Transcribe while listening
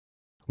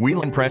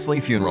Whelan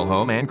Presley Funeral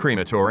Home and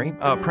Crematory,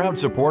 a proud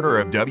supporter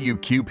of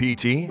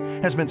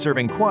WQPT, has been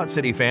serving Quad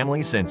City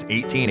families since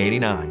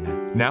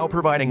 1889. Now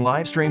providing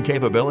live stream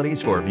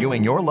capabilities for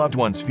viewing your loved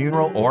one's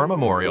funeral or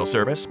memorial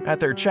service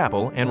at their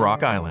chapel in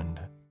Rock Island.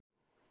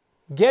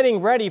 Getting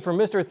ready for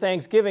Mr.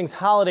 Thanksgiving's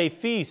holiday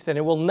feast, and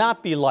it will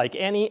not be like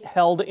any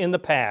held in the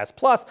past.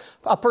 Plus,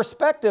 a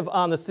perspective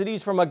on the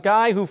cities from a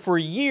guy who for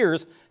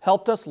years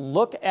helped us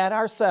look at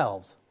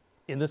ourselves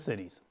in the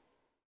cities.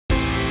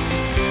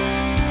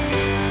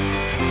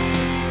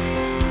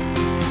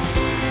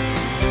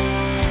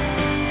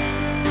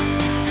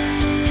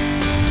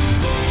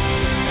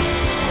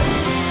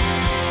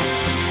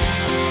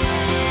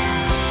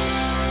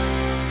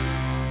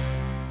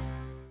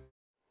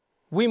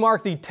 We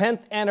mark the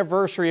 10th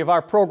anniversary of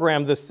our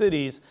program, The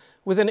Cities,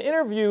 with an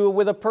interview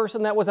with a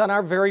person that was on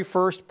our very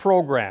first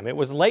program. It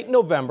was late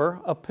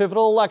November, a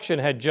pivotal election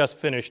had just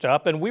finished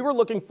up, and we were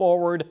looking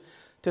forward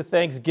to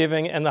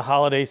Thanksgiving and the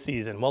holiday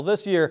season. Well,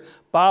 this year,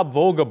 Bob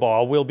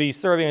Vogelbaugh will be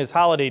serving his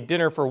holiday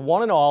dinner for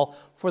one and all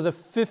for the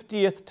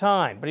 50th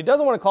time. But he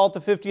doesn't want to call it the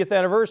 50th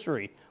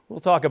anniversary.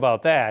 We'll talk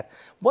about that.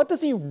 What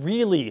does he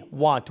really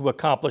want to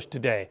accomplish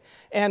today?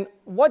 And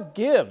what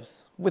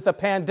gives with a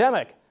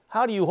pandemic?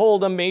 How do you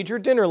hold a major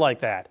dinner like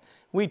that?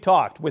 We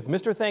talked with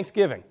Mr.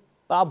 Thanksgiving,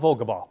 Bob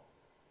Vogelbaugh.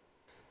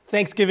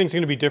 Thanksgiving's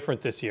going to be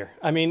different this year.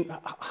 I mean,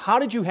 how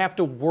did you have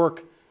to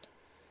work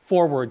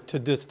forward to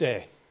this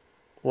day?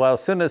 Well,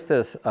 as soon as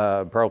this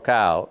broke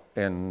out,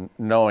 and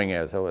knowing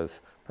as it was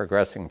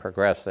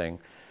progressing,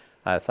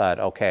 I thought,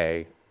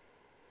 okay,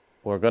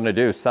 we're going to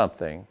do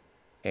something.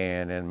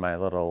 And in my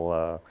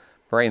little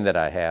brain that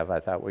I have, I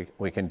thought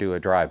we can do a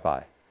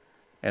drive-by.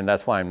 And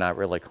that's why I'm not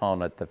really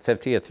calling it the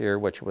 50th year,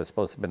 which was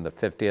supposed to have been the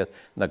 50th,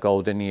 the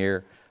golden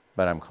year,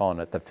 but I'm calling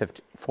it the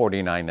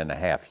 49 and a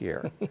half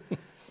year.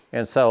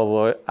 And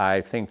so I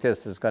think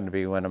this is going to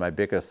be one of my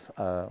biggest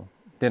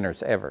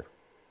dinners ever.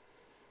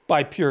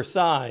 By pure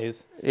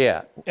size.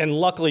 Yeah. And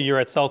luckily you're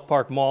at South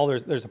Park Mall.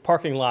 There's a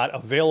parking lot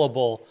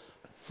available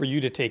for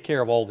you to take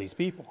care of all these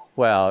people.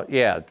 Well,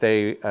 yeah,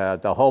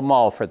 the whole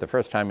mall for the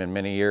first time in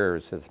many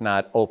years is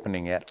not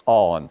opening at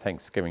all on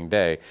Thanksgiving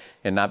Day,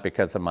 and not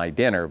because of my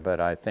dinner, but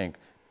I think,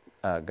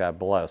 God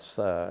bless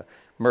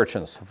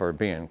merchants for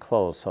being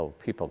closed so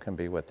people can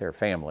be with their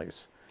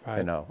families. Right.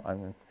 You know, I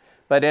mean,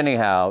 but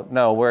anyhow,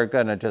 no, we're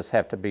going to just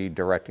have to be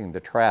directing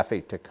the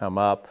traffic to come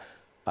up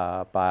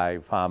by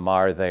Von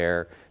Mar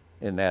there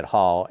in that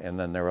hall, and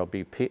then there will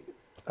be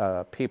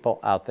people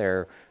out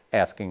there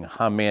asking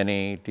how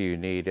many do you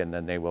need, and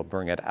then they will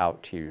bring it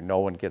out to you. No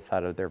one gets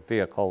out of their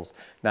vehicles,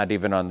 not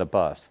even on the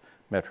bus.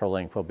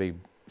 Metrolink will be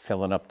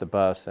filling up the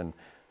bus and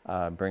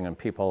bringing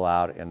people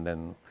out, and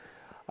then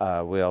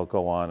we'll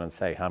go on and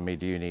say, how many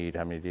do you need,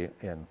 how many do you,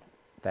 and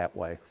that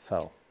way,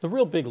 so. The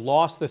real big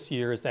loss this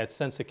year is that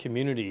sense of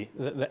community,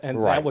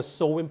 and right. That was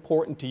so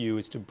important to you,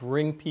 is to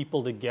bring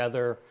people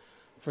together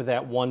for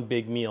that one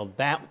big meal.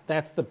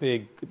 That's the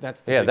big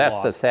loss.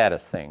 The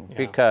saddest thing,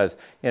 because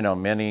you know,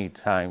 many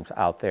times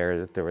out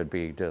there would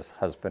be just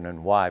husband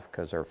and wife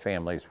because their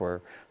families were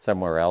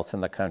somewhere else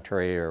in the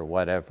country or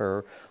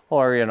whatever,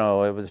 or you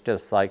know, it was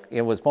just like,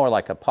 it was more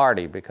like a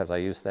party because I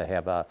used to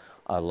have a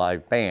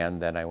live band,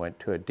 then I went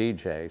to a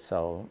DJ,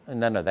 so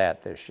none of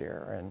that this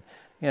year. And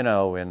you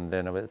know, and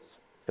then it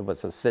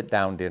was a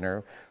sit-down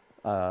dinner.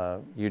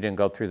 You didn't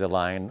go through the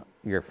line,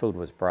 your food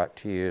was brought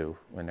to you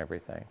and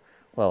everything.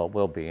 Well, it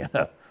will be in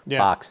a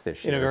box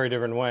this year. In a very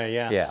different way,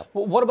 yeah. Yeah.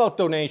 Well, what about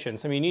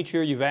donations? I mean, each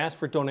year you've asked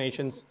for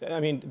donations. I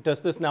mean, does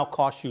this now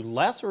cost you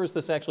less, or is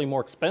this actually more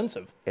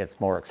expensive?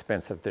 It's more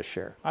expensive this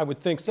year. I would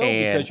think so,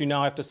 because you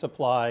now have to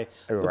supply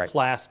the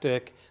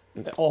plastic,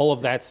 all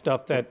of that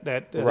stuff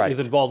that is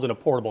involved in a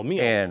portable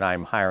meal. And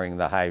I'm hiring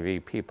the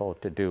Hy-Vee people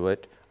to do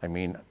it. I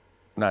mean,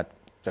 not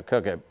to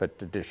cook it, but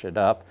to dish it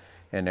up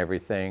and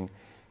everything.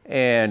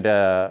 And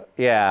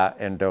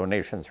and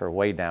donations are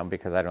way down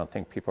because I don't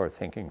think people are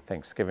thinking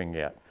Thanksgiving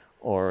yet,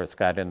 or it's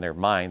got in their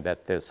mind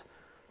that this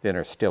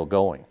dinner's still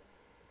going.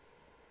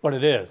 But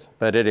it is.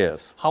 But it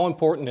is. How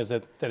important is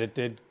it that it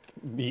did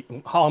be,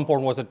 how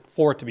important was it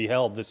for it to be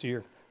held this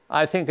year?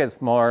 I think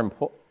it's more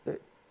important.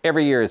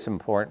 Every year is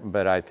important,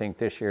 but I think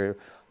this year,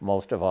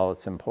 most of all,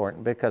 it's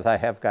important because I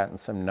have gotten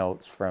some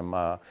notes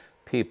from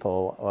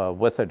people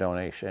with a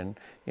donation.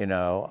 You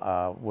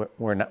know,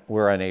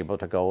 we're unable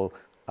to go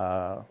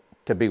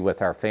to be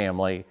with our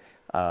family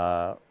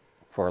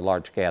for a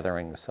large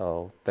gathering,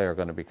 so they're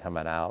going to be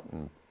coming out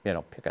and, you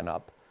know, picking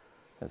up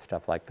and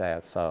stuff like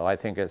that. So I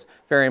think it's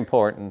very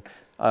important,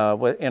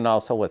 and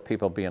also with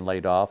people being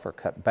laid off or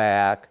cut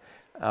back,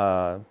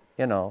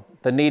 you know,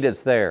 the need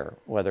is there,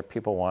 whether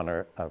people want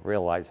to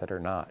realize it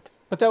or not.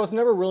 But that was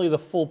never really the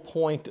full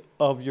point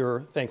of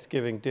your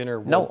Thanksgiving dinner,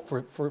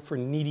 was for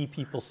needy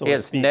people, so to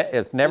speak.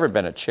 It's never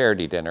been a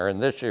charity dinner,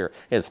 and this year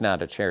it's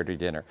not a charity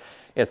dinner.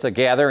 It's a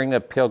gathering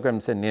of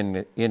pilgrims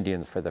and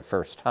Indians for the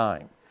first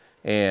time,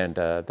 and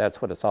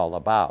that's what it's all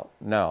about.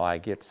 No, I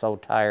get so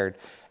tired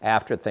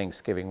after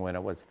Thanksgiving when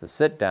it was the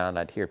sit-down,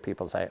 I'd hear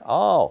people say,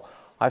 oh,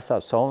 I saw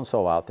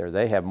so-and-so out there.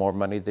 They have more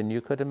money than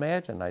you could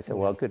imagine. I said,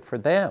 well, good for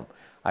them.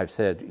 I've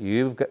said,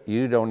 you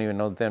don't even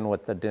know then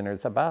what the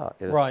dinner's about.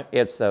 Right.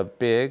 It's a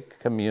big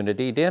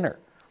community dinner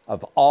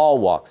of all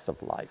walks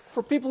of life.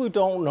 For people who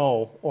don't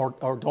know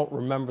or don't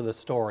remember the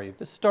story,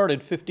 this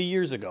started 50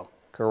 years ago.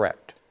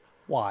 Correct.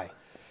 Why?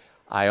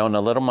 I own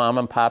a little mom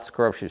and pop's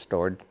grocery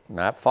store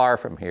not far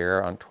from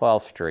here on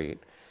 12th Street.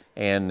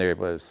 And there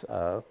was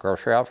a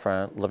grocery out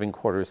front, living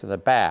quarters in the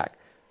back.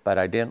 But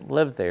I didn't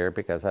live there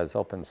because I was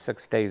open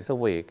 6 days a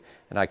week.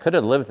 And I could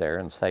have lived there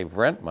and saved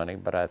rent money,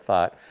 but I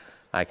thought,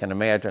 I can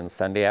imagine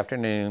Sunday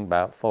afternoon,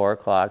 about 4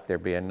 o'clock,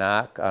 there'd be a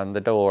knock on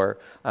the door.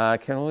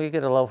 Can we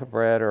get a loaf of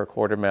bread or a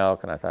quart of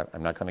milk? And I thought,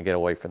 I'm not going to get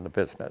away from the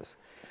business.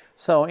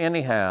 So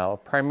anyhow,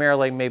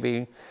 primarily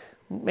maybe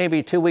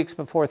 2 weeks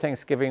before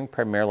Thanksgiving,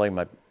 primarily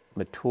my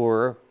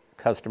mature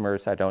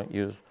customers. I don't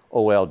use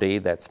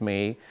OLD, that's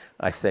me.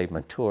 I say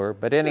mature.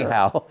 But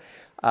anyhow,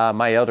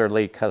 my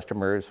elderly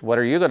customers, what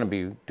are you going to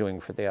be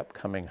doing for the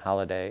upcoming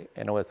holiday?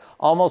 And it was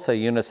almost a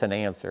unison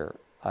answer,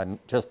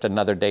 just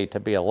another day to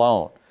be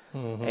alone.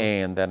 Mm-hmm.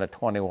 And then a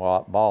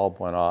 20-watt bulb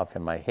went off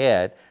in my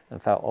head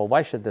and thought, well,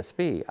 why should this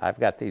be? I've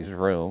got these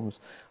rooms.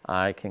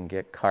 I can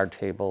get card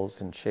tables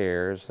and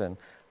chairs, and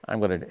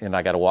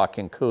I got a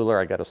walk-in cooler,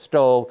 I got a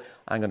stove.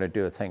 I'm going to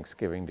do a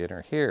Thanksgiving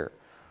dinner here.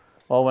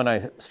 Well, when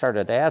I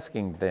started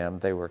asking them,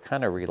 they were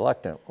kind of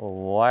reluctant. Well,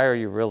 why are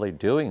you really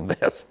doing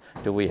this?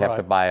 Do we have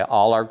to buy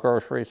all our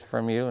groceries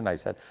from you? And I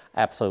said,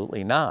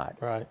 absolutely not.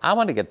 Right. I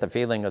want to get the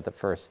feeling of the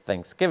first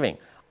Thanksgiving.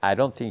 I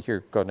don't think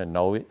you're going to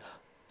know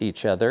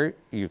each other.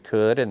 You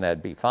could, and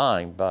that'd be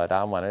fine, but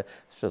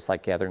it's just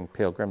like gathering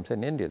pilgrims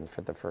and Indians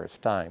for the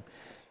first time.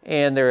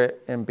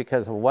 And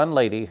because of one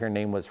lady, her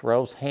name was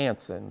Rose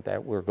Hanson,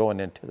 that we're going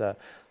into the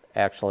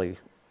actually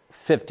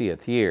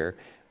 50th year,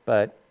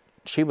 but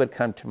she would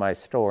come to my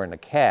store in a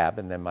cab,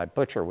 and then my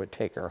butcher would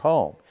take her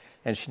home.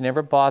 And she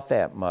never bought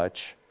that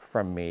much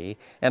from me.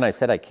 And I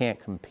said, I can't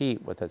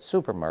compete with a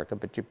supermarket,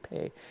 but you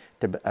pay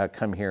to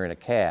come here in a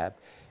cab.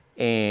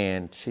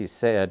 And she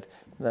said,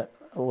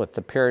 with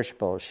the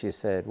perishables, she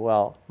said,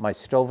 well, my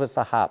stove is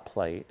a hot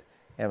plate,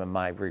 and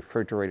my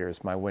refrigerator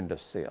is my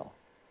windowsill.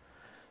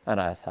 And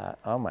I thought,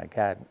 oh my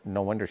God,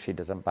 no wonder she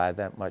doesn't buy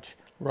that much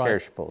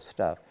perishable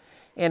stuff.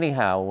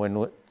 Anyhow,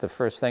 when the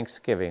first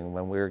Thanksgiving,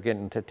 when we were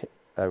getting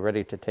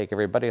ready to take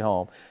everybody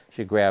home,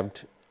 she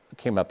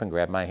came up and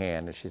grabbed my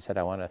hand, and she said,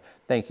 I want to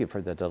thank you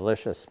for the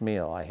delicious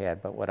meal I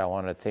had, but what I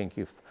want to thank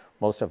you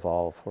most of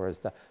all for is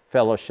the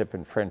fellowship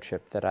and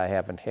friendship that I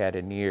haven't had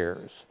in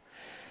years.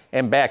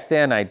 And back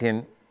then, I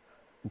didn't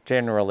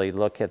generally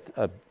look at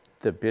the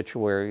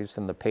obituaries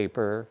in the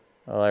paper.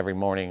 Well, every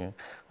morning,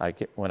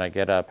 when I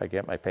get up, I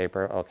get my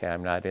paper. Okay,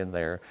 I'm not in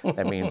there.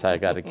 That means I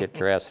got to get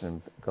dressed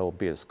and go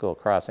be a school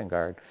crossing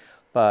guard.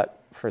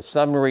 But for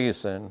some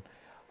reason,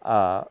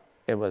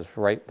 it was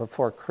right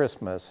before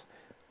Christmas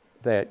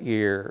that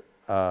year.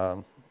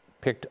 I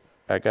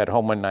got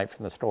home one night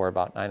from the store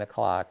about 9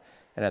 o'clock,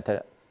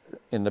 and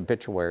in the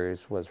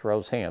obituaries was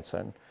Rose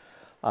Hanson,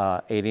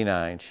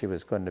 89. She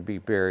was going to be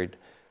buried.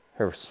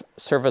 Her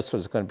service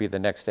was going to be the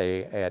next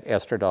day at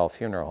Estradale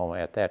Funeral Home.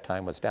 At that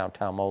time was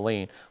downtown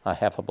Moline, a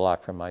half a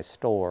block from my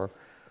store.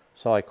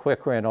 So I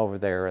quick ran over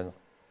there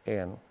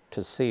and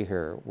to see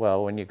her.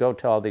 Well, when you go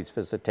to all these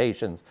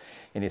visitations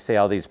and you see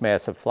all these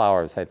massive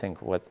flowers, I think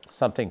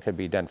something could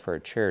be done for a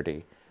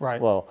charity.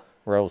 Right. Well,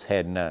 Rose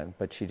had none,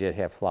 but she did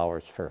have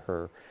flowers for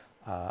her.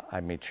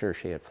 I made sure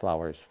she had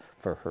flowers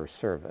for her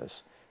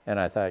service. And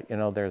I thought,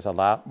 there's a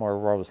lot more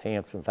Rose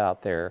Hansons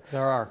out there.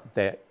 There are.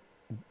 That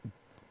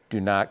do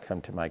not come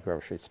to my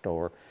grocery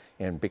store.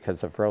 And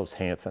because of Rose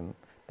Hanson,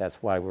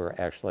 that's why we're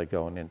actually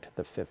going into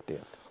the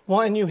 50th.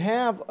 Well, and you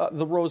have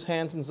the Rose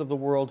Hansons of the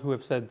world who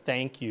have said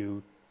thank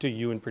you to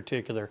you in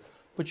particular.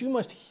 But you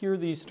must hear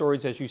these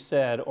stories, as you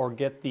said, or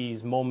get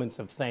these moments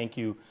of thank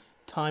you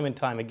time and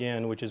time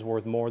again, which is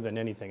worth more than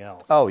anything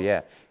else. Oh,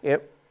 yeah.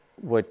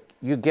 What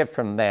you get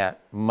from that,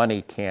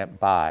 money can't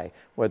buy,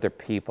 whether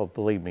people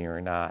believe me or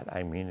not.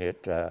 I mean,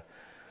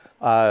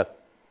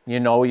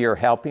 you're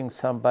helping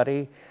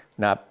somebody,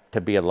 not to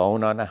be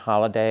alone on a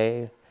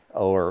holiday,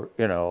 or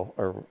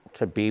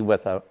to be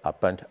with a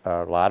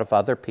lot of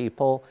other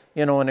people.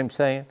 You know what I'm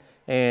saying?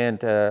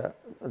 And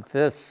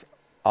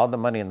all the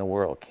money in the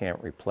world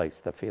can't replace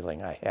the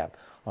feeling I have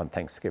on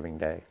Thanksgiving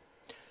Day.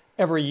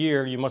 Every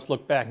year, you must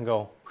look back and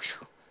go,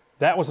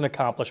 that was an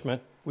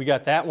accomplishment. We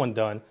got that one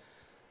done.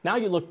 Now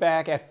you look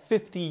back at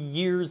 50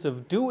 years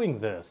of doing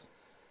this,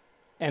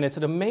 and it's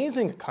an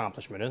amazing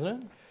accomplishment, isn't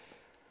it?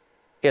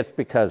 It's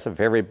because of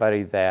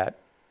everybody that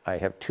I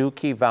have 2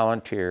 key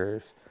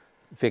volunteers.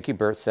 Vicki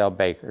Birtsell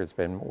Baker has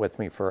been with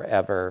me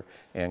forever,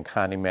 and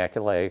Connie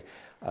Macaulay,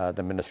 the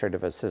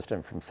administrative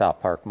assistant from South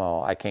Park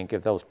Mall. I can't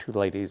give those 2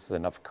 ladies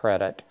enough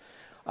credit,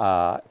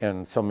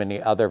 and so many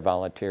other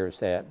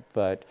volunteers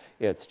but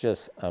it's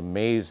just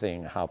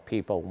amazing how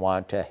people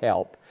want to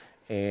help.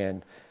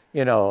 And,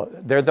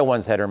 they're the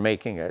ones that are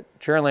making it.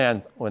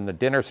 Generally, when the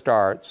dinner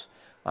starts,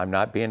 I'm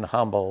not being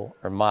humble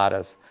or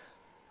modest.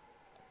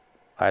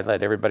 I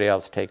let everybody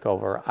else take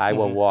over. I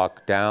will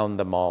walk down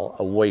the mall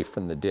away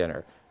from the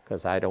dinner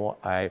because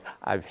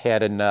I've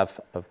had enough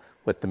of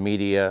with the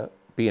media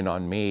being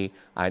on me.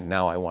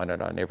 Now I want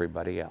it on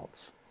everybody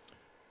else.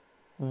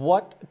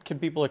 What can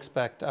people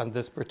expect on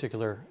this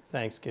particular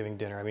Thanksgiving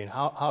dinner? I mean,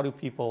 how do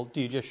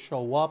you just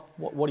show up?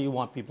 What do you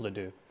want people to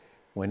do?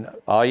 When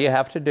all you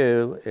have to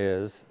do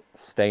is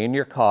stay in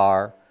your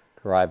car,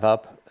 drive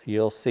up.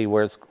 You'll see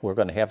we're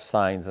going to have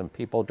signs and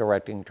people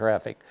directing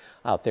traffic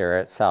out there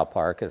at South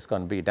Park. It's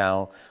going to be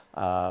down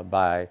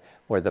by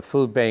where the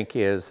food bank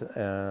is,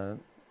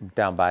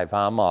 down by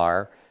Von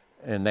Maur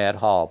in that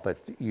hall. But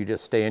you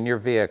just stay in your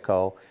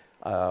vehicle.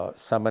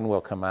 Someone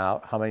will come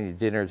out. How many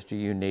dinners do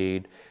you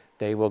need?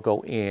 They will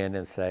go in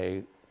and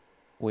say,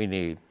 we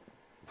need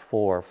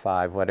 4 or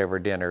 5, whatever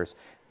dinners.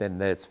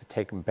 Then it's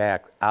taken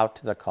back out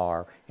to the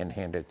car and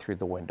handed through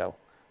the window.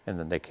 And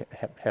then they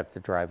have to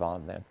drive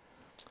on then.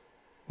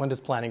 When does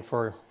planning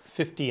for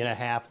 50 and a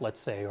half, let's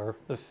say, or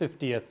the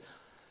 50th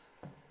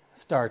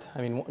start?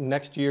 I mean,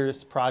 next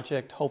year's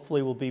project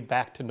hopefully will be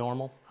back to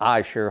normal?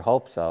 I sure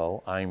hope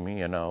so. I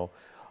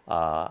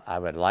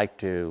would like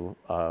to,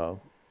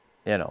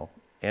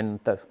 end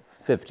the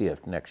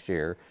 50th next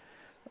year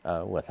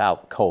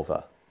without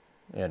COVID,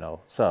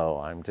 So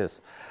I'm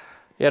just,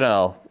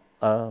 you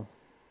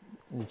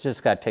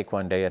just got to take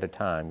one day at a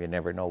time. You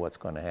never know what's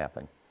going to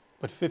happen.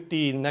 But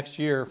 50 next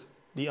year,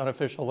 the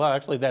unofficial, well,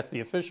 actually, that's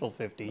the official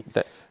 50.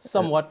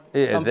 Some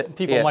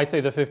people might say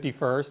the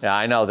 51st. Yeah,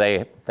 I know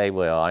they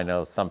will. I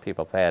know some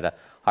people have had a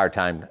hard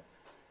time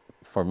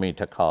for me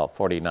to call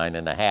 49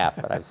 and a half,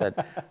 but I've said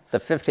the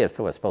 50th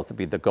was supposed to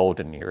be the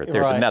golden year.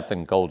 There's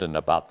nothing golden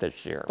about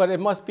this year. But it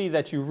must be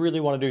that you really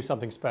want to do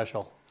something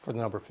special for the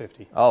number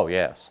 50. Oh,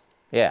 yes.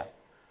 Yeah.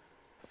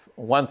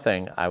 One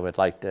thing I would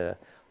like to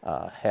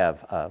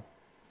have,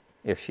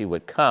 if she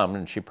would come,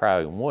 and she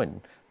probably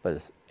wouldn't,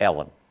 was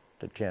Ellen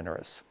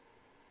DeGeneres.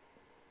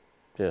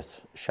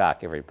 Just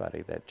shock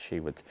everybody that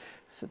she would,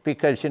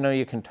 because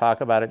you can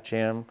talk about it,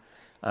 Jim,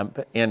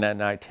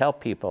 and I tell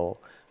people,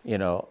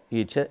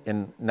 you just,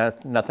 and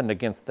nothing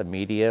against the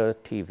media,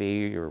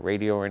 TV or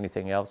radio or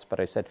anything else, but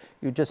I said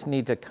you just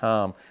need to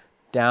come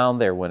down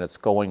there when it's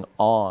going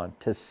on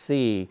to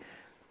see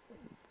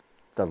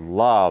the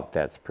love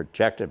that's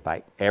projected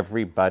by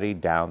everybody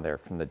down there,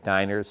 from the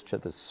diners to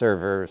the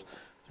servers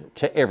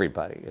to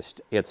everybody.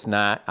 It's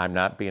not, I'm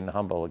not being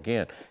humble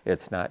again,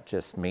 it's not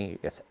just me,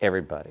 it's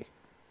everybody.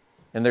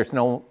 And there's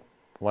no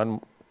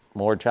one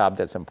more job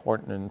that's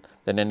important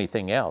than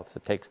anything else.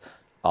 It takes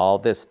all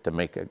this to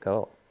make it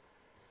go.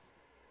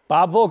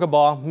 Bob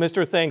Vogelbaugh,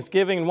 Mr.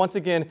 Thanksgiving, and once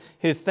again,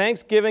 his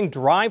Thanksgiving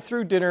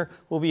drive-through dinner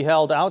will be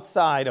held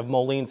outside of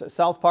Moline's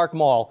South Park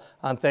Mall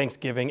on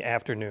Thanksgiving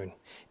afternoon.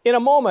 In a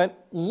moment,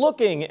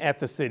 looking at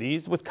the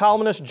cities with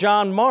columnist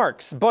John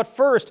Marx, but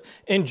first,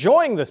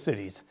 enjoying the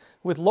cities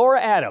with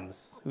Laura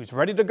Adams, who's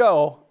ready to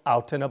go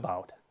out and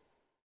about.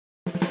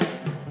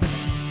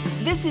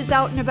 This is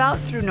Out and About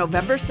through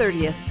November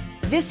 30th.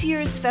 This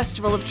year's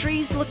Festival of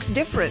Trees looks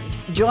different.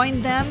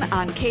 Join them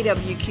on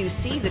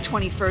KWQC the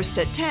 21st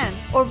at 10,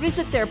 or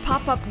visit their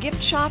pop-up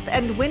gift shop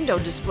and window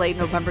display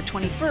November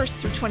 21st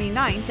through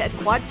 29th at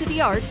Quad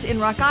City Arts in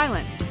Rock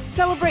Island.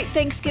 Celebrate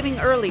Thanksgiving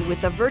early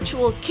with a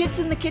virtual Kids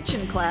in the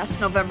Kitchen class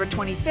November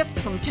 25th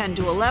from 10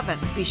 to 11.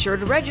 Be sure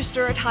to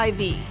register at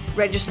Hy-Vee.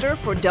 Register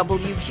for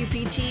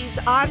WQPT's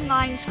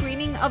online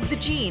screening of The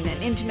Gene,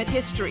 an Intimate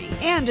History,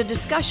 and a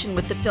discussion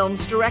with the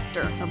film's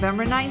director,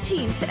 November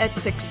 19th at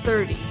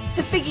 6:30.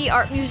 The Figge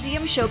Art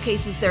Museum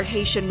showcases their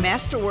Haitian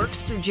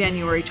masterworks through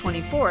January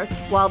 24th,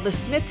 while the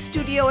Smith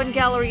Studio and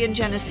Gallery in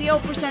Geneseo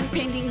present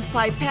paintings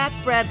by Pat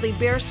Bradley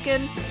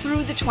Bearskin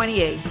through the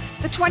 28th.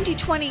 The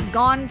 2020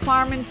 Gone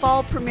Farm and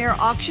Fall premiere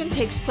auction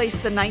takes place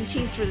the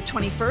 19th through the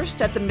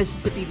 21st at the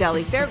Mississippi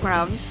Valley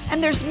Fairgrounds,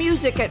 and there's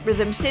music at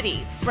Rhythm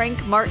City.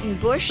 Frank Martin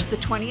Bush the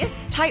 20th,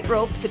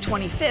 Tightrope the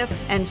 25th,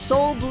 and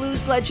soul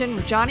blues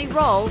legend Johnny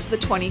Rawls the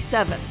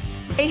 27th.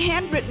 A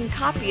handwritten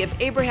copy of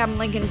Abraham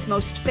Lincoln's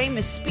most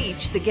famous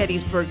speech, the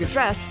Gettysburg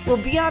Address, will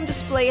be on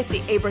display at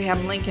the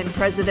Abraham Lincoln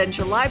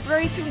Presidential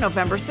Library through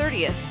November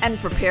 30th. And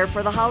prepare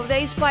for the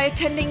holidays by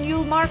attending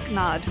Yule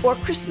Marknad or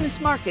Christmas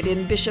Market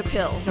in Bishop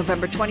Hill,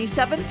 November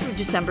 27th through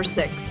December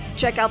 6th.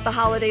 Check out the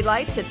holiday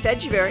lights at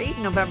February,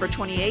 November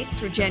 28th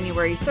through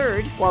January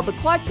 3rd, while the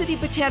Quad City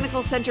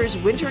Botanical Center's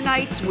Winter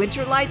Nights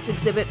Winter Lights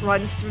exhibit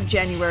runs through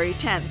January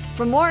 10th.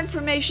 For more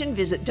information,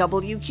 visit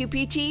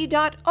WQPT.org.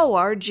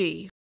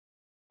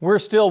 We're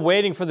still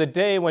waiting for the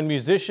day when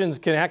musicians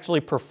can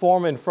actually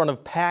perform in front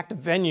of packed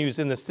venues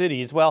in the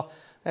cities. Well,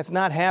 that's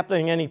not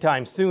happening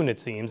anytime soon, it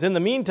seems. In the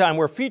meantime,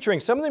 we're featuring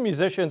some of the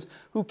musicians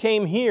who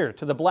came here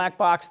to the Black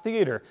Box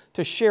Theater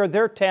to share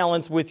their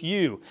talents with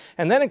you.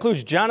 And that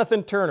includes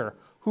Jonathan Turner,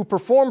 who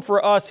performed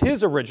for us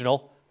his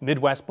original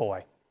Midwest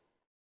Boy.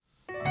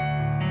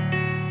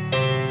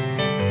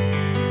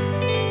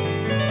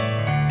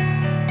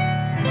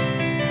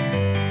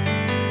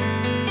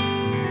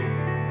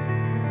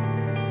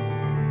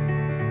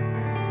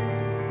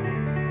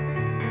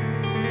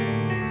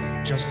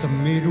 Just a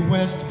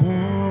Midwest boy,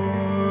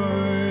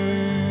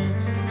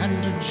 and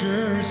and a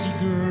Jersey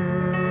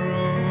girl,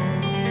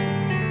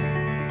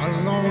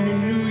 alone in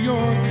New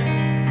York,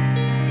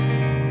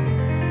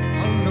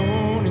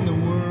 alone in the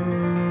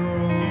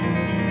world.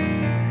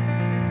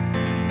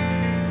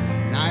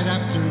 Night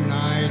after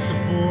night, the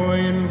boy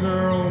and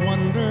girl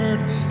wondered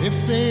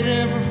if they'd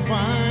ever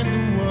find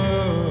the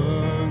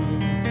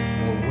one,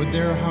 or would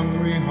their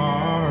hungry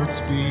hearts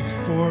be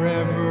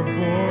forever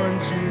born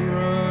to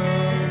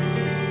run.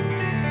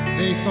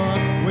 They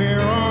thought,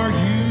 where are you?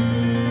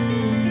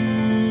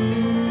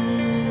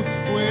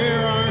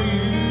 Where are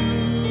you?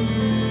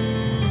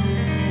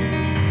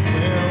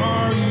 Where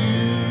are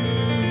you?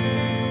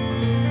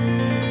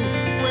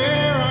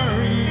 Where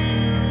are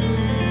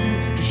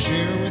you? To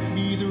share with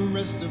me the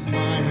rest of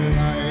my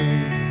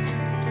life.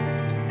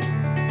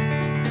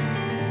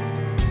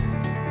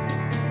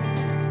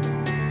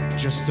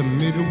 Just a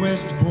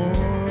Midwest boy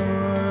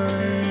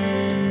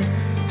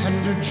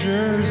and a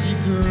Jersey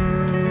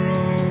girl.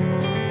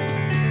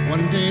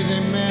 One day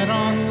they met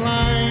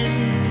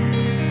online.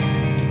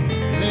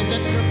 They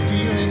let their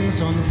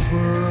feelings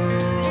unfurl.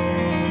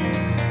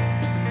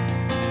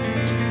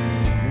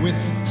 With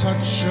the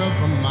touch of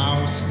a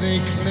mouse they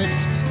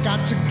clicked,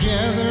 got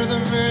together the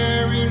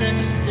very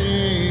next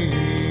day.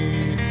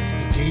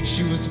 The date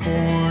she was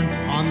born,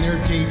 on their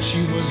date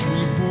she was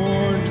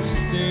reborn to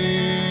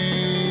stay.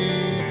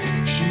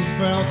 She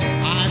felt,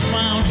 I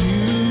found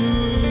you,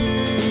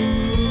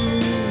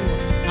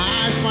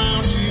 I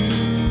found you,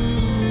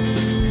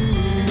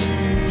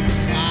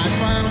 I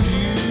found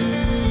you,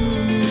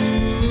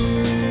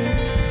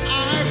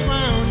 I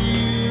found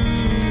you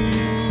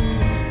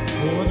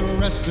for the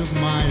rest of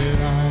my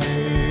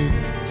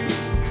life.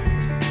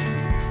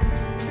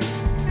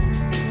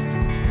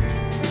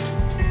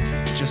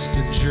 Just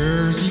a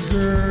Jersey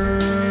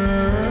girl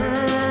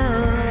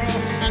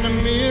and a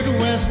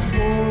Midwest boy.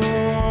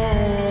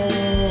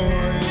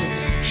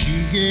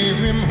 She gave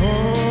him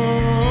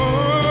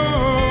hope,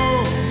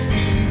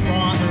 he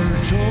brought her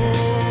joy.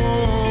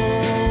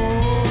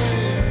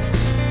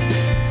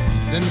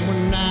 Then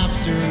one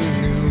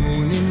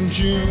afternoon in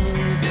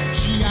June,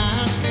 she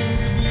asked him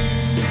to be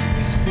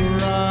his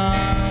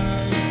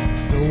bride.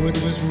 Though it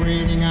was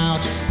raining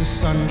out, the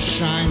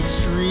sunshine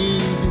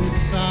streamed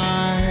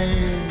inside.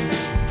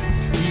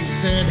 He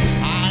said,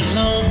 I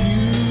love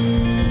you,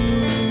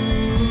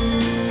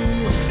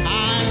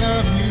 I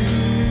love you,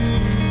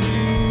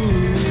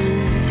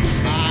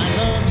 I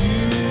love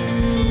you,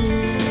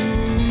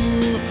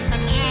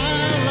 and I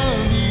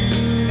love you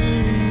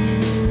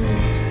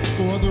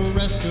for the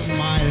rest of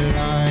my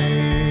life.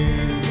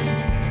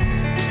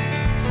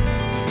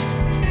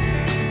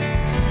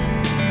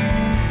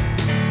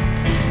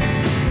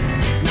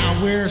 Now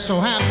we're so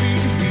happy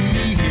to be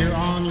here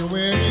on your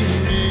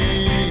wedding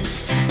day,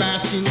 to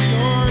bask in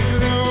your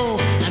glow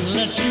and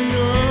let you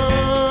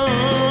know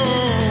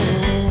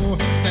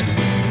that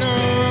we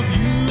love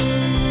you.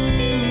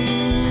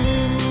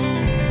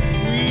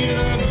 We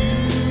love you.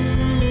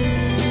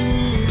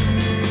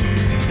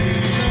 We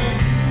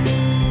love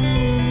you.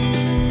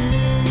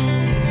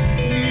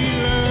 We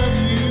love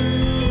you.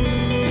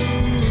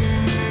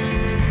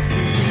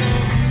 We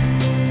love you.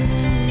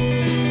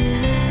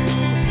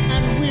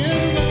 And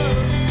we'll love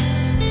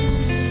you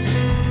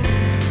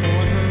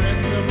for the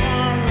rest of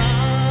our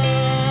lives.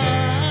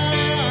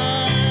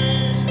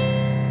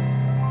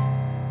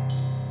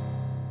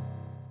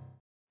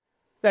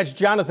 That's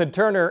Jonathan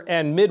Turner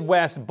and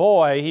Midwest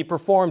Boy. He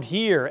performed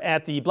here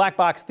at the Black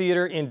Box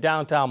Theater in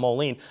downtown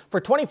Moline.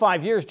 For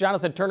 25 years,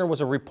 Jonathan Turner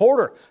was a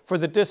reporter for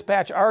the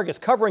Dispatch-Argus,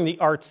 covering the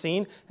art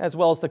scene as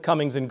well as the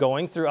comings and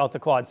goings throughout the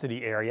Quad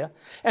City area.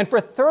 And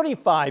for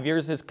 35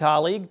 years, his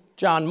colleague,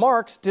 John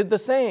Marx, did the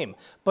same.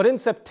 But in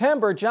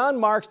September, John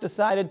Marx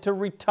decided to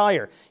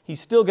retire. He's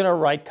still going to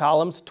write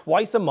columns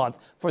twice a month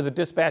for the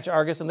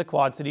Dispatch-Argus and the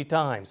Quad City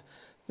Times.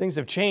 Things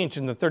have changed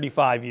in the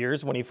 35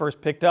 years when he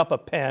first picked up a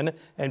pen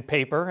and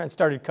paper and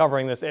started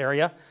covering this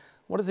area.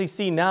 What does he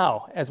see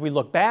now as we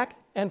look back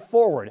and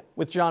forward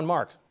with John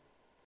Marx?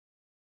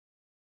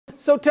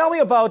 So tell me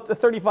about the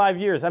 35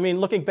 years. I mean,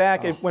 looking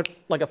back, it went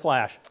like a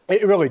flash.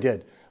 It really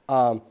did.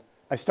 I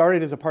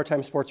started as a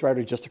part-time sports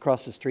writer just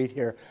across the street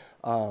here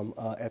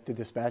at the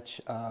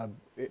Dispatch,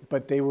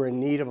 but they were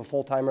in need of a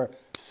full-timer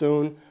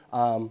soon,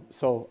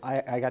 so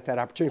I got that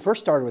opportunity.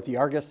 First started with the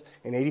Argus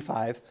in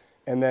 '85,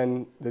 and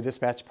then the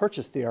Dispatch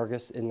purchased the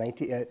Argus in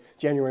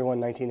January 1,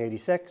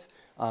 1986.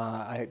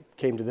 I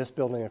came to this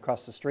building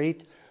across the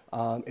street.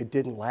 It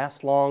didn't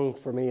last long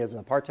for me as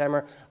a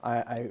part-timer.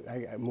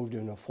 I moved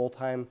into a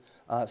full-time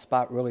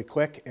spot really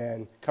quick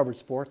and covered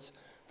sports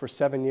for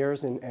 7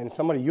 years. And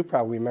somebody you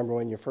probably remember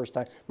when your first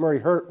time, Murray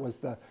Hurt was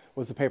the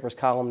paper's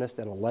columnist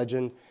and a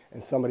legend,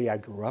 and somebody I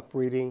grew up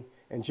reading.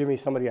 And Jimmy,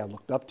 somebody I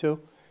looked up to.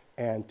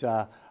 And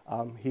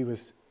he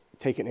was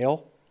taken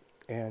ill.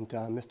 And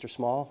Mr.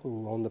 Small,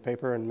 who owned the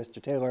paper, and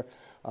Mr. Taylor,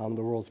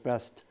 the world's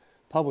best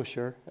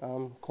publisher,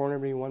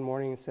 cornered me one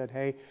morning and said,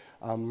 hey,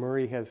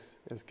 Murray has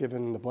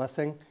given the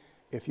blessing.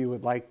 If you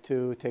would like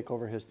to take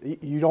over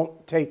you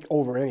don't take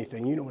over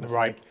anything. You know what it's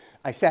like.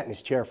 I sat in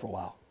his chair for a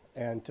while.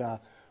 And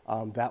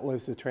that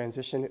was the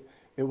transition.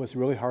 It was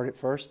really hard at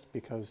first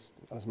because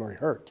I was very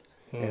hurt.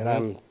 And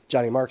I'm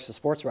Johnny Marx, the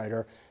sports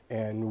writer,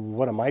 and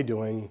what am I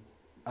doing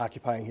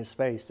occupying his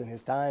space and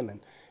his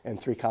time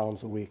and 3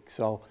 columns a week?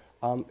 So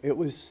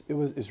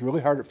it's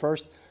really hard at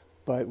first,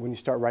 but when you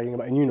start writing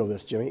about, and you know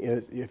this, Jimmy,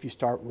 if you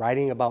start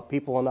writing about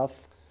people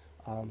enough,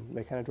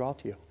 they kind of draw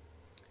to you.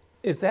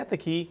 Is that the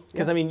key?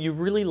 Because, I mean, you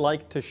really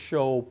like to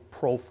show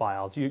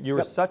profiles.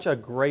 You're such a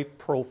great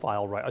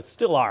profile writer.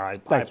 Still are.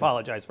 I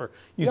apologize for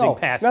using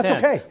past tense.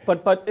 That's okay.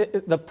 But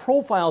the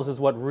profiles is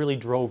what really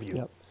drove you.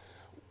 Yep.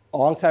 A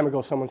long time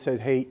ago, someone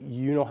said, hey,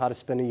 you know how to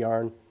spin a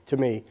yarn to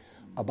me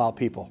about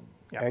people,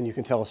 and you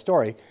can tell a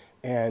story.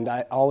 And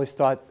I always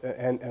thought,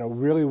 and a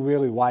really,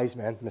 really wise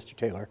man, Mr.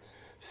 Taylor,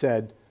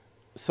 said,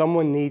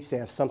 someone needs to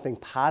have something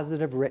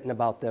positive written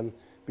about them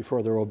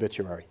before their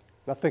obituary.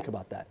 Now think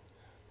about that.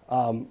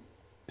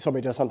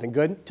 Somebody does something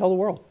good, tell the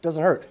world.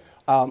 Doesn't hurt.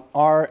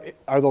 Are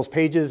those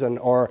pages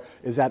or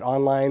is that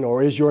online,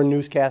 or is your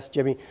newscast,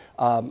 Jimmy,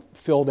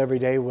 filled every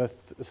day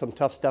with some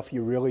tough stuff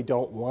you really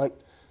don't want?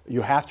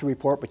 You have to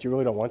report, but you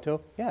really don't want to?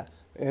 Yeah.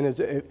 And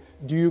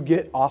do you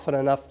get often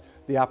enough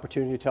the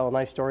opportunity to tell a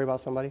nice story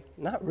about somebody?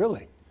 Not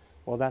really.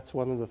 Well, that's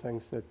one of the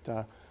things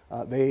that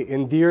they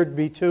endeared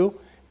me to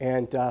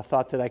and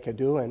thought that I could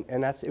do, and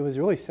it was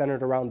really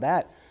centered around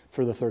that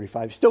for the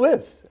 35. Still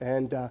is,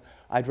 and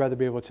I'd rather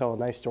be able to tell a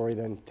nice story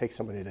than take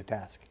somebody to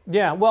task.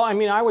 Yeah, well, I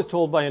mean, I was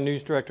told by a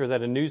news director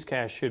that a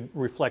newscast should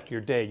reflect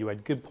your day. You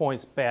had good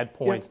points, bad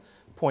points,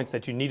 points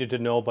that you needed to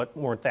know but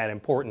weren't that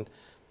important.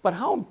 But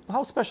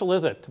how special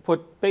is it to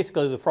put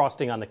basically the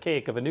frosting on the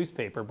cake of a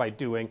newspaper by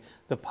doing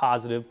the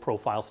positive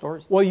profile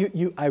stories? Well,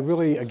 I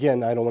really,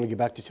 again, I don't want to get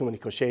back to too many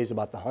cliches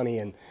about the honey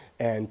and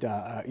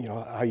you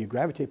know, how you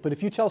gravitate. But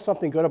if you tell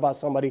something good about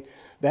somebody,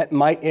 that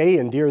might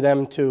endear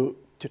them to.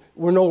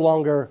 We're no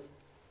longer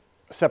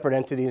separate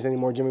entities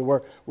anymore, Jimmy.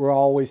 We're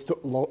always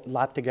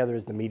locked together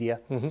as the media,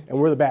 and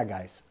we're the bad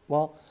guys.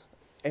 Well,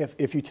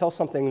 if you tell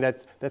something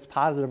that's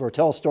positive, or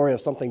tell a story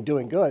of something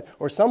doing good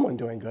or someone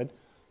doing good,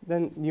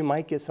 then you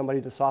might get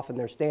somebody to soften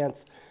their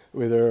stance,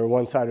 whether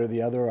one side or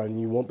the other, and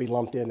you won't be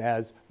lumped in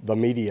as the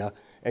media,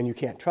 and you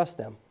can't trust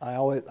them. I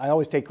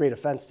always take great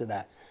offense to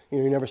that. You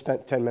know, you never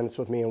spent 10 minutes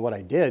with me and what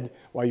I did,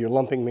 while you're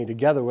lumping me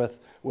together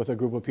with a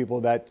group of people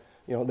that,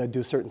 you know, that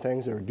do certain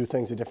things or do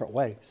things a different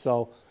way.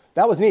 So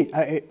that was neat.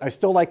 I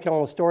still like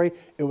telling a story.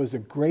 It was the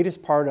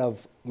greatest part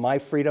of my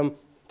freedom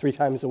 3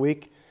 times a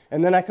week.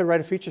 And then I could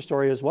write a feature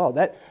story as well.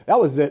 That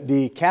was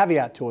the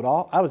caveat to it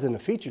all. I was in the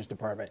features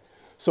department.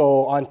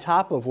 So on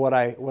top of what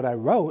I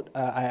wrote,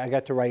 I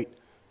got to write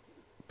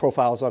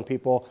profiles on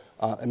people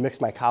and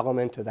mix my column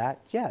into that.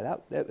 Yeah,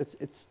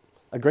 it's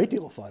a great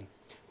deal of fun.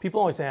 People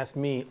always ask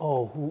me,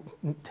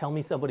 tell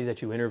me somebody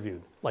that you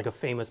interviewed, like a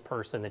famous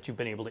person that you've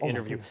been able to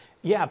interview.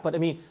 Yeah, but I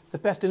mean, the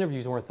best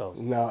interviews weren't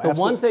those. No, the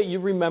ones that you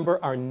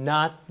remember are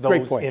not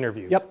those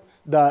interviews. Yep.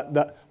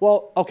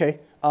 Well,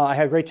 okay, I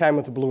had a great time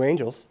with the Blue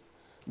Angels,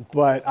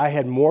 but I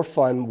had more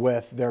fun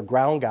with their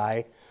ground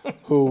guy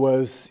who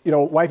was, you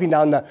know, wiping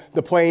down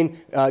the plane,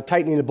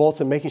 tightening the bolts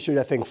and making sure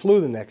that thing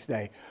flew the next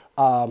day.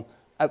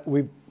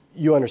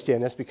 You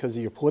understand this because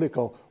of your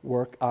political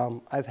work.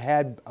 I've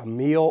had a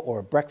meal or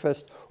a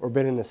breakfast or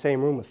been in the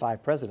same room with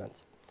 5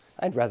 presidents.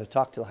 I'd rather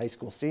talk to the high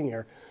school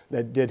senior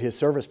that did his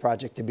service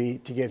project to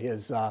get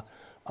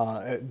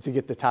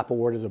the top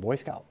award as a Boy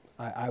Scout.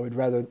 I would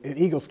rather, an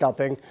Eagle Scout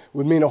thing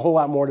would mean a whole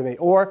lot more to me.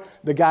 Or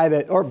the guy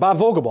or Bob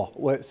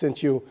Vogelbaugh,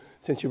 since you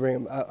bring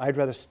him, I'd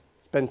rather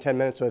spend 10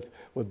 minutes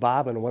with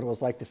Bob and what it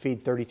was like to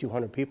feed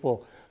 3,200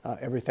 people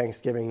every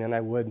Thanksgiving than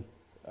I would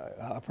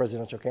a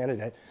presidential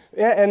candidate.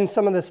 And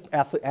some of this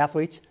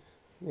athletes,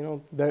 you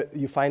know,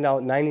 you find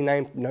out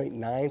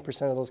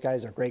 99% of those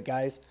guys are great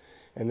guys,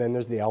 and then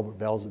there's the Albert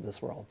Bells of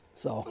this world.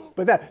 So,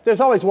 but there's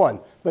always one.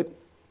 But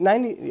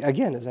 90,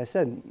 again, as I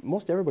said,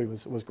 most everybody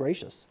was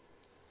gracious.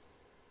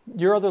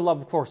 Your other love,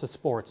 of course, is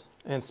sports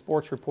and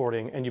sports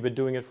reporting, and you've been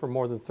doing it for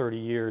more than 30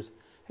 years.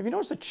 Have you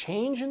noticed a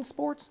change in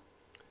sports?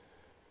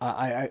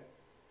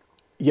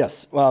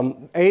 Yes.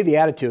 The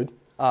attitude.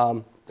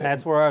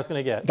 That's where I was going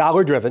to get.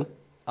 Dollar-driven.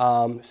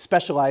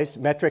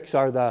 Specialized metrics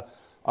are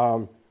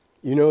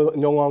you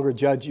no longer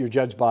you're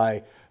judged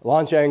by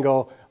launch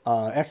angle,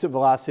 exit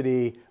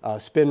velocity,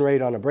 spin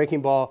rate on a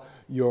breaking ball.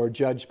 You're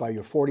judged by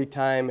your 40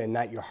 time and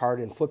not your heart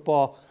in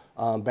football.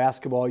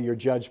 Basketball, you're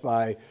judged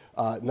by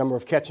number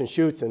of catch and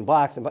shoots and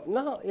blocks. But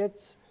no,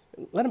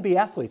 let them be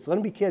athletes, let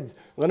them be kids,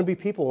 let them be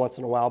people once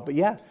in a while. But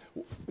yeah,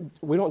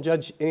 we don't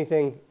judge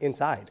anything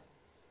inside.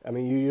 I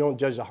mean, you don't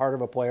judge the heart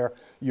of a player.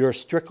 You're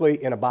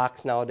strictly in a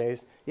box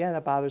nowadays. Yeah,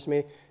 that bothers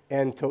me.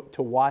 And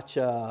to watch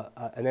an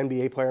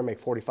NBA player make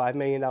 $45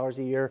 million a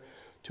year,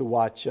 to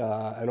watch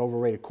an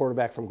overrated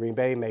quarterback from Green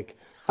Bay make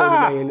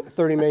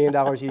 $30 million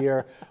a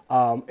year.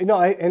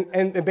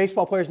 And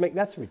baseball players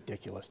that's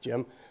ridiculous,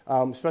 Jim.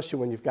 Especially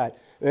when you've got,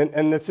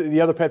 and that's the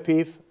other pet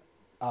peeve,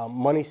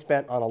 money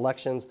spent on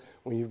elections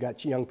when you've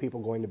got young people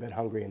going to bed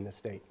hungry in this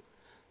state.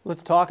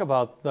 Let's talk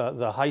about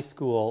the high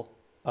school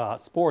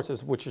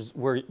sports, which is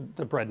where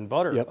the bread and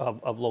butter Yep.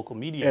 of local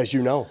media. As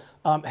you know.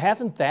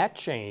 Hasn't that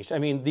changed? I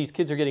mean, these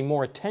kids are getting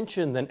more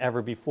attention than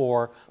ever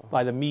before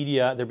by the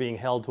media. They're being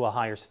held to a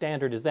higher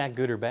standard. Is that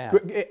good or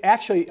bad?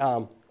 Actually,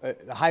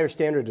 the higher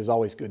standard is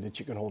always good that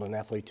you can hold an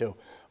athlete to.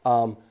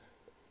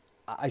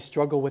 I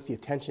struggle with the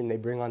attention they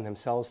bring on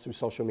themselves through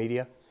social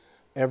media.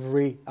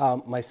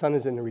 My son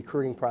is in the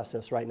recruiting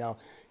process right now.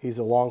 He's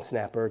a long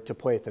snapper to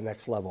play at the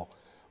next level.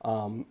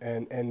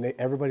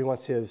 Everybody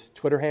wants his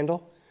Twitter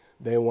handle.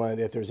 They want,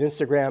 if there's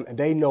Instagram, and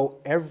they know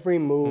every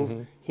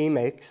move he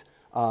makes.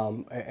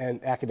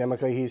 And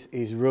academically,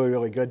 he's really,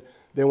 really good.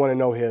 They want to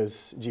know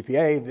his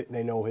GPA.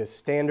 They know his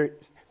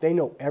standards. They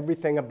know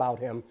everything about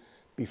him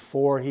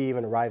before he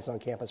even arrives on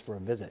campus for a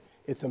visit.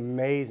 It's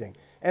amazing.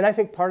 And I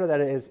think part of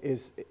that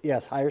is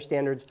yes, higher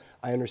standards,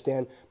 I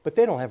understand, but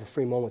they don't have a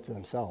free moment to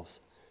themselves.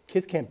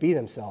 Kids can't be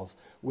themselves.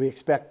 We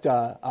expect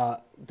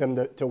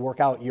them to work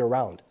out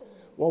year-round.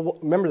 Well,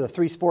 remember the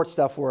 3 sports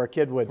stuff where a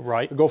kid would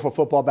go from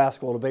football,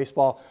 basketball to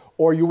baseball,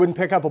 or you wouldn't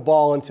pick up a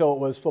ball until it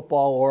was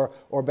football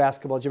or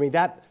basketball. Jimmy,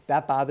 that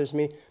bothers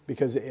me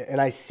because, and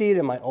I see it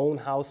in my own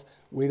house,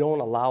 we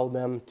don't allow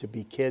them to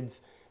be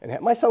kids. And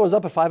my son was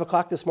up at 5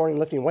 o'clock this morning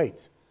lifting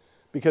weights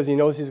because he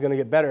knows he's going to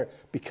get better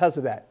because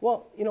of that.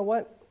 Well, you know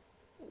what?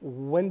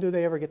 When do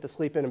they ever get to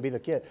sleep in and be the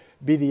kid,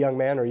 be the young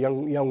man or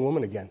young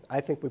woman again?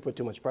 I think we put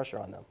too much pressure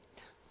on them.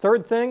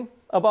 Third thing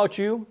about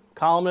you,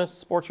 columnist,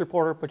 sports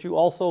reporter, but you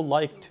also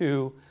like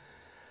to,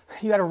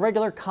 you had a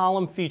regular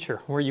column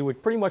feature where you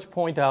would pretty much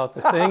point out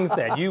the things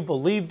that you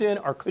believed in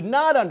or could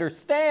not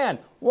understand.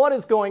 What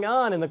is going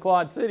on in the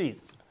Quad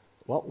Cities?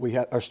 Well,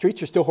 our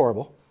streets are still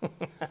horrible.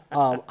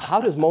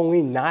 How does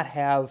Moline not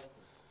have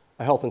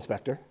a health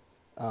inspector?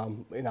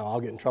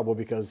 I'll get in trouble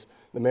because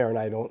the mayor and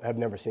I have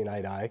never seen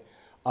eye to eye.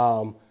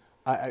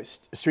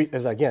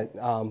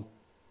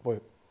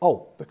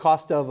 The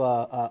cost of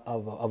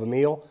a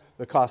meal,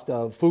 the cost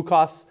of food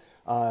costs,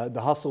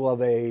 the hustle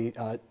of I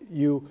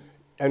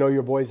know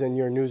your boys in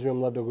your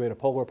newsroom love to go get a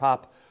Polar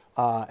Pop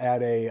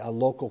at a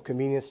local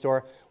convenience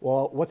store.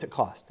 Well, what's it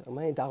cost?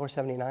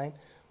 $1.79?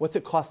 What's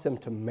it cost them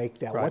to make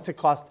that? Right. What's it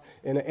cost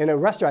in a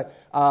restaurant?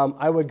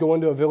 I would go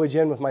into a Village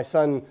Inn with my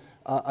son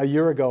a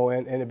year ago,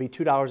 and it'd be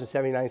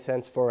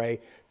 $2.79 for a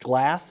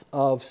glass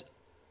of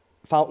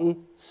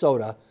fountain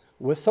soda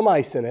with some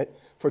ice in it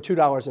for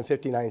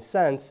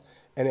 $2.59,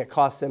 and it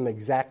costs them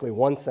exactly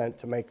 1 cent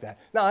to make that.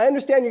 Now, I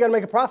understand you got to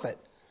make a profit,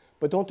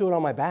 but don't do it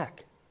on my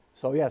back.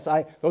 So yes,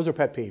 those are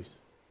pet peeves.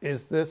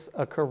 Is this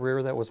a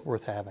career that was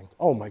worth having?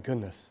 Oh my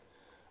goodness.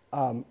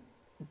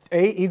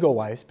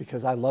 Ego-wise,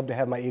 because I love to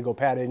have my ego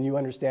patted, and you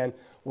understand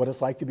what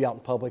it's like to be out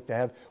in public, to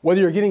have, whether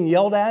you're getting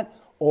yelled at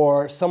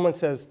or someone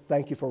says,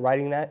 thank you for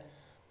writing that,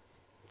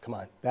 come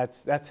on,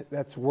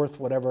 that's worth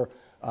whatever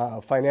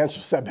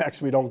financial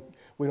setbacks we don't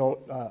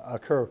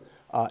occur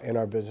in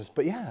our business.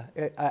 But yeah,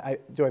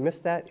 do I miss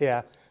that?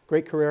 Yeah,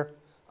 great career.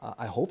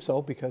 I hope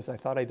so, because I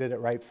thought I did it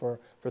right for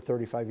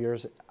 35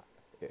 years.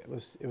 It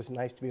was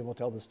nice to be able to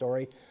tell the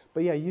story.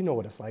 But yeah, you know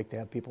what it's like to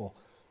have people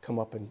come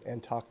up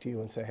and talk to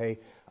you and say, hey,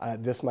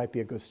 this might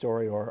be a good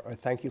story, or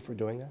thank you for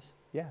doing this.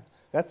 Yeah,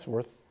 that's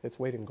worth its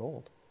weight in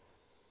gold.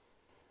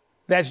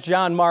 That's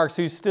John Marx,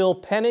 who's still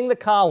penning the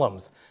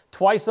columns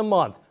twice a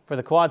month for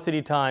the Quad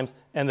City Times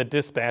and the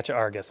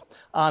Dispatch-Argus.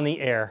 On the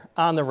air,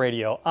 on the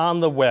radio, on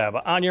the web,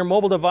 on your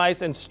mobile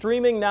device, and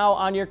streaming now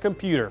on your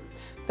computer.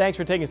 Thanks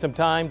for taking some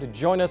time to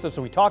join us as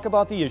we talk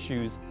about the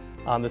issues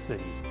on the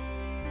cities.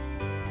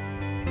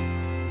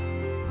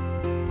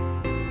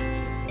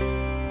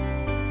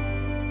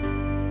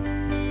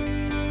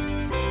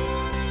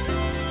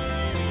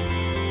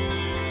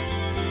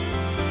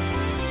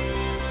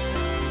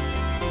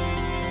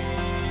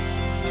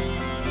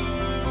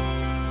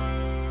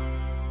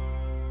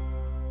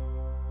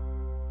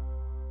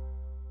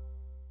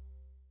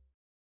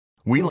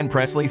 Whelan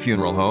Presley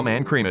Funeral Home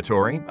and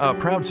Crematory, a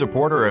proud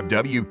supporter of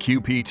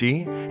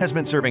WQPT, has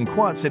been serving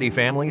Quad City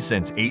families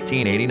since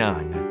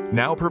 1889.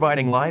 Now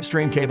providing live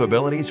stream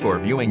capabilities for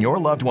viewing your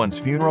loved one's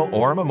funeral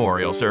or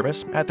memorial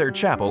service at their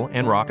chapel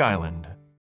in Rock Island.